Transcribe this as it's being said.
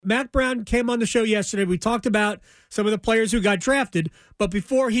Mack Brown came on the show yesterday. We talked about some of the players who got drafted. But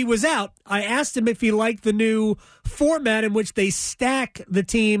before he was out, I asked him if he liked the new format in which they stack the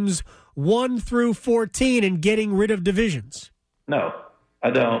teams 1 through 14 and getting rid of divisions. No, I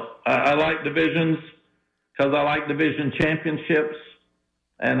don't. I like divisions because I like division championships.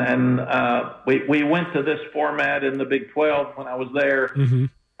 And we went to this format in the Big 12 when I was there. Mm-hmm.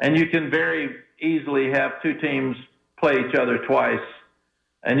 And you can very easily have two teams play each other twice.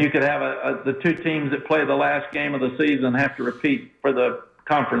 And you could have the two teams that play the last game of the season have to repeat for the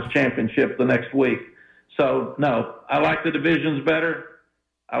conference championship the next week. So, no, I like the divisions better.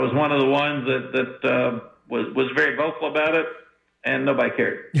 I was one of the ones that was very vocal about it, and nobody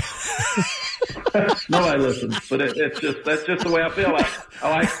cared. Nobody listened, but that's just the way I feel.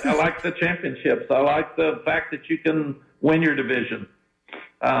 I like the championships. I like the fact that you can win your division,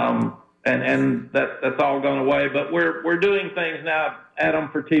 and that's all gone away. But we're doing things now, Adam,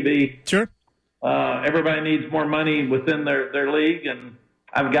 for TV. Sure. Everybody needs more money within their league, and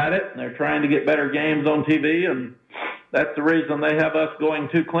I've got it. And they're trying to get better games on TV, and that's the reason they have us going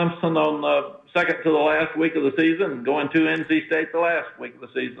to Clemson on the second to the last week of the season, and going to NC State the last week of the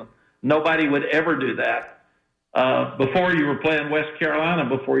season. Nobody would ever do that. Before you were playing West Carolina,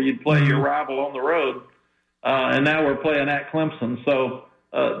 before you'd play your rival on the road, and now we're playing at Clemson. So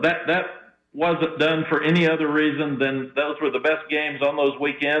that wasn't done for any other reason than those were the best games on those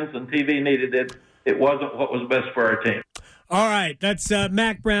weekends, and TV needed it. It wasn't what was best for our team. All right, that's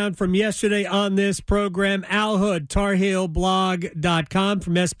Mack Brown from yesterday on this program. Al Hood, TarHeelBlog.com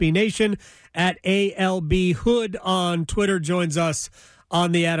from SB Nation, at ALB Hood on Twitter, joins us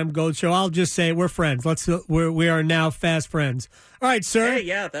on the Adam Gold Show. I'll just say we're friends. We are now fast friends. All right, sir. Hey,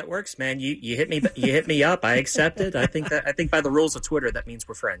 yeah, that works, man. You hit me. You hit me up. I accept it. I think by the rules of Twitter, that means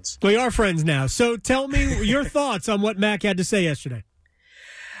we're friends. We are friends now. So tell me your thoughts on what Mack had to say yesterday.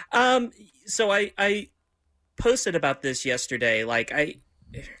 So I posted about this yesterday. Like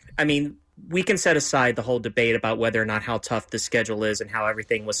I mean, we can set aside the whole debate about whether or not how tough the schedule is and how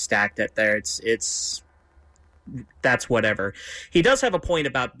everything was stacked at there. It's that's whatever. He does have a point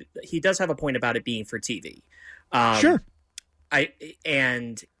about it being for TV. Sure.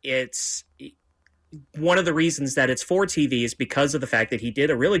 And it's one of the reasons that it's for TV is because of the fact that he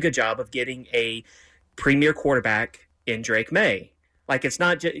did a really good job of getting a premier quarterback in Drake May. Like, it's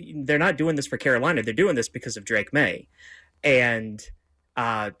not they're not doing this for Carolina. They're doing this because of Drake May. And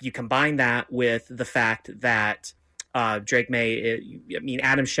you combine that with the fact that Drake May,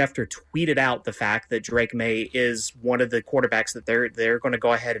 Adam Schefter tweeted out the fact that Drake May is one of the quarterbacks that they're going to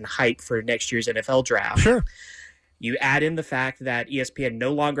go ahead and hype for next year's NFL draft. Sure. You add in the fact that ESPN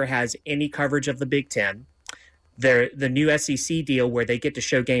no longer has any coverage of the Big Ten. The new SEC deal where they get to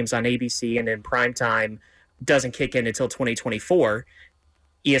show games on ABC and in prime time doesn't kick in until 2024.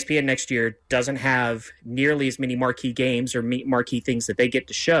 ESPN next year doesn't have nearly as many marquee games or marquee things that they get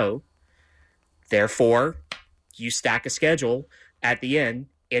to show. Therefore, you stack a schedule at the end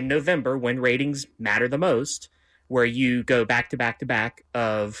in November when ratings matter the most, where you go back to back to back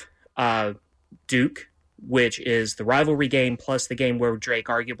of Duke, which is the rivalry game plus the game where Drake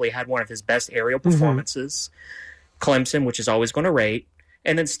arguably had one of his best aerial performances, Clemson, which is always going to rate,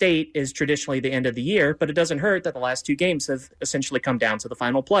 and then State is traditionally the end of the year, but it doesn't hurt that the last two games have essentially come down to the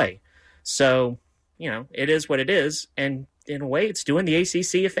final play. So, it is what it is, and in a way, it's doing the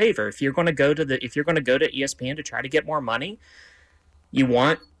ACC a favor. If you're going to go to ESPN to try to get more money, you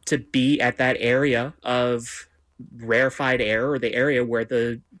want to be at that area of rarefied air, or the area where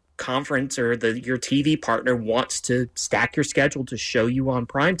the conference or your TV partner wants to stack your schedule to show you on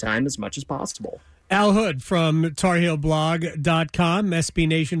primetime as much as possible. Al Hood from TarHeelBlog.com, SB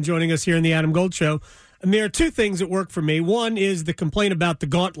Nation, joining us here in the Adam Gold Show. And there are two things that work for me. One is the complaint about the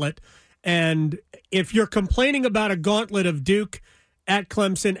gauntlet. And if you're complaining about a gauntlet of Duke at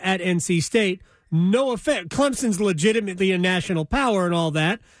Clemson at NC State, no offense. Clemson's legitimately a national power and all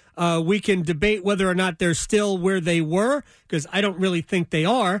that. We can debate whether or not they're still where they were, because I don't really think they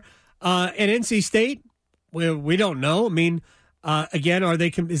are. And NC State, we don't know. I mean, again,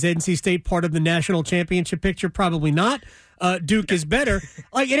 is NC State part of the national championship picture? Probably not. Duke is better.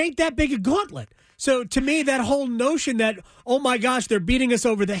 Like, it ain't that big a gauntlet. So to me, that whole notion that, oh my gosh, they're beating us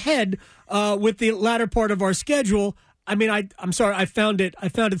over the head with the latter part of our schedule. I mean, I'm sorry, I found it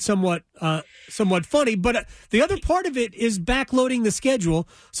somewhat funny. But the other part of it is backloading the schedule.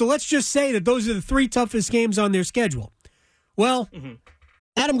 So let's just say that those are the three toughest games on their schedule. Well,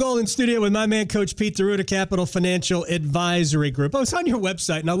 Adam Gold in studio with my man, Coach Pete DeRuta, Capital Financial Advisory Group. I was on your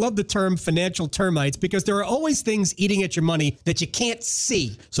website, and I love the term financial termites because there are always things eating at your money that you can't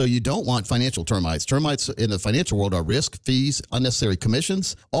see. So you don't want financial termites. Termites in the financial world are risk, fees, unnecessary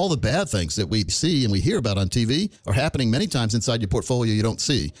commissions. All the bad things that we see and we hear about on TV are happening many times inside your portfolio you don't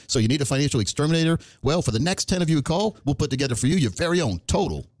see. So you need a financial exterminator. Well, for the next 10 of you who call, we'll put together for you your very own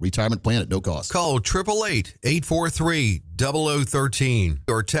total retirement plan at no cost. Call 888-843-0013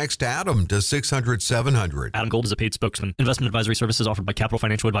 or text Adam to 600-700. Adam Gold is a paid spokesman. Investment advisory services offered by Capital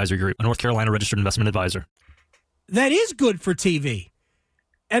Financial Advisory Group, a North Carolina registered investment advisor. That is good for TV.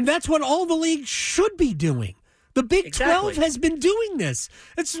 And that's what all the leagues should be doing. The Big 12 has been doing this.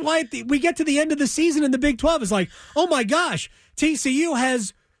 That's why we get to the end of the season and the Big 12 is like, oh my gosh, TCU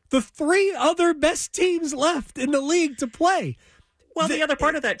has the 3 other best teams left in the league to play. Well, the other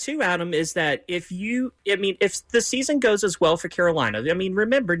part of that, too, Adam, is that if the season goes as well for Carolina,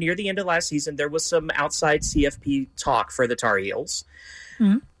 remember, near the end of last season, there was some outside CFP talk for the Tar Heels.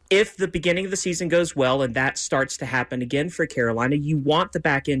 Mm-hmm. If the beginning of the season goes well and that starts to happen again for Carolina, you want the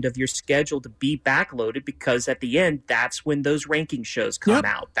back end of your schedule to be backloaded because at the end, that's when those ranking shows come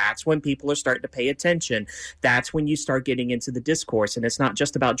out. That's when people are starting to pay attention. That's when you start getting into the discourse. And it's not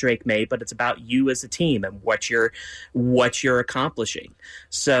just about Drake May, but it's about you as a team and what you're accomplishing.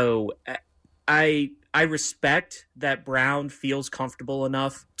 So I respect that Brown feels comfortable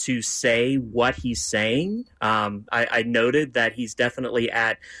enough to say what he's saying. I noted that he's definitely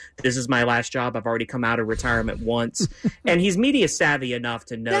this is my last job. I've already come out of retirement once. And he's media savvy enough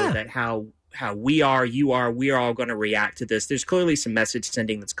to know that how we are, we are all going to react to this. There's clearly some message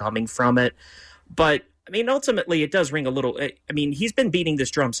sending that's coming from it. But ultimately, it does ring a little. He's been beating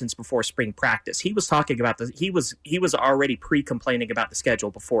this drum since before spring practice. He was talking about this. He was already complaining about the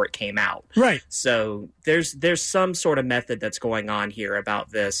schedule before it came out. Right. So there's some sort of method that's going on here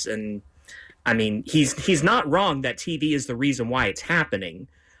about this, and he's not wrong that TV is the reason why it's happening.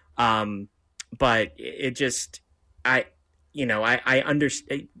 But it just I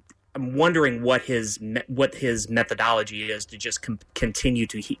understand. I'm wondering what his methodology is to just continue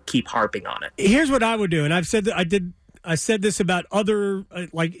to keep harping on it. Here's what I would do, and I've said that I said this about other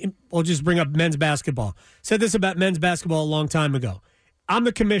I'll just bring up men's basketball. Said this about men's basketball a long time ago. I'm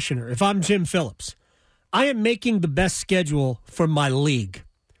the commissioner. If I'm Jim Phillips, I am making the best schedule for my league.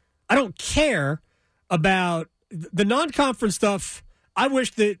 I don't care about the non-conference stuff. I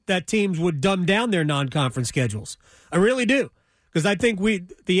wish that teams would dumb down their non-conference schedules. I really do. Because I think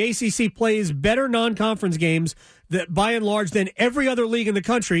the ACC plays better non-conference games that by and large than every other league in the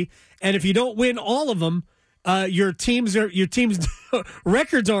country. And if you don't win all of them, your team's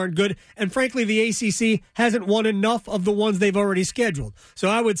records aren't good. And frankly, the ACC hasn't won enough of the ones they've already scheduled. So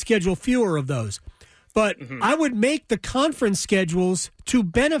I would schedule fewer of those. But I would make the conference schedules to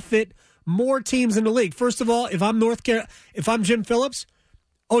benefit more teams in the league. First of all, if I'm Jim Phillips.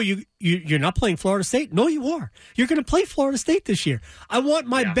 Oh, you're not playing Florida State? No, you are. You're going to play Florida State this year. I want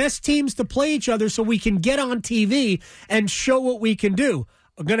my best teams to play each other so we can get on TV and show what we can do.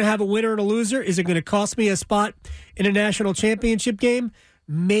 I'm going to have a winner and a loser. Is it going to cost me a spot in a national championship game?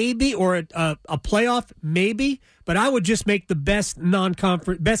 Maybe, or a playoff? Maybe. But I would just make the best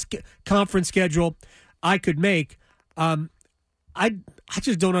conference schedule I could make. I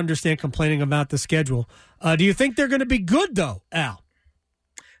just don't understand complaining about the schedule. Do you think they're going to be good, though, Al?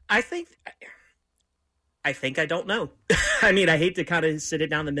 I think I don't know. I hate to kind of sit it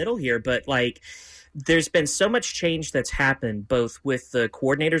down the middle here, but there's been so much change that's happened both with the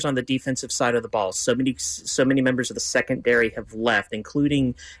coordinators on the defensive side of the ball. So many members of the secondary have left,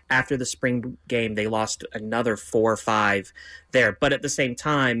 including after the spring game, they lost another 4 or 5 there. But at the same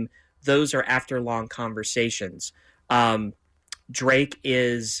time, those are after long conversations. Drake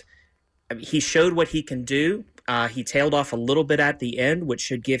he showed what he can do. He tailed off a little bit at the end, which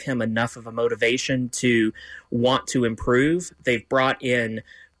should give him enough of a motivation to want to improve. They've brought in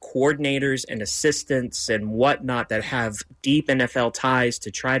coordinators and assistants and whatnot that have deep NFL ties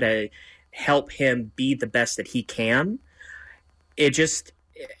to try to help him be the best that he can. It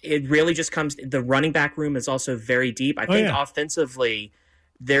really just comes. The running back room is also very deep. I think offensively,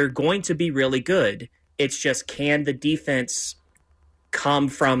 they're going to be really good. It's just, can the defense come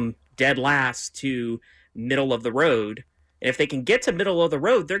from dead last to middle of the road? And if they can get to middle of the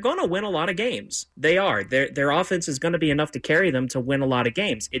road, they're going to win a lot of games. They are. Their offense is going to be enough to carry them to win a lot of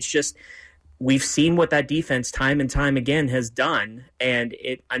games. It's just, we've seen what that defense time and time again has done, and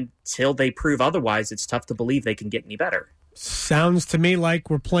until they prove otherwise, it's tough to believe they can get any better. Sounds to me like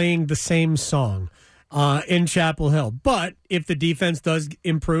we're playing the same song in Chapel Hill. But if the defense does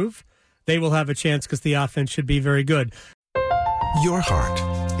improve, they will have a chance because the offense should be very good. Your heart.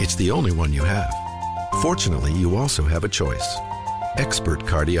 It's the only one you have. Fortunately, you also have a choice. Expert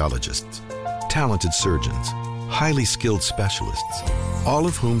cardiologists, talented surgeons, highly skilled specialists, all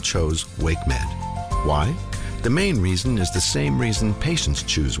of whom chose WakeMed. Why? The main reason is the same reason patients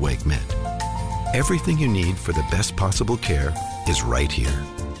choose WakeMed. Everything you need for the best possible care is right here.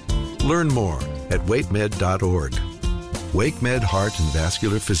 Learn more at wakemed.org. WakeMed Heart and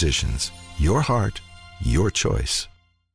Vascular Physicians. Your heart, your choice.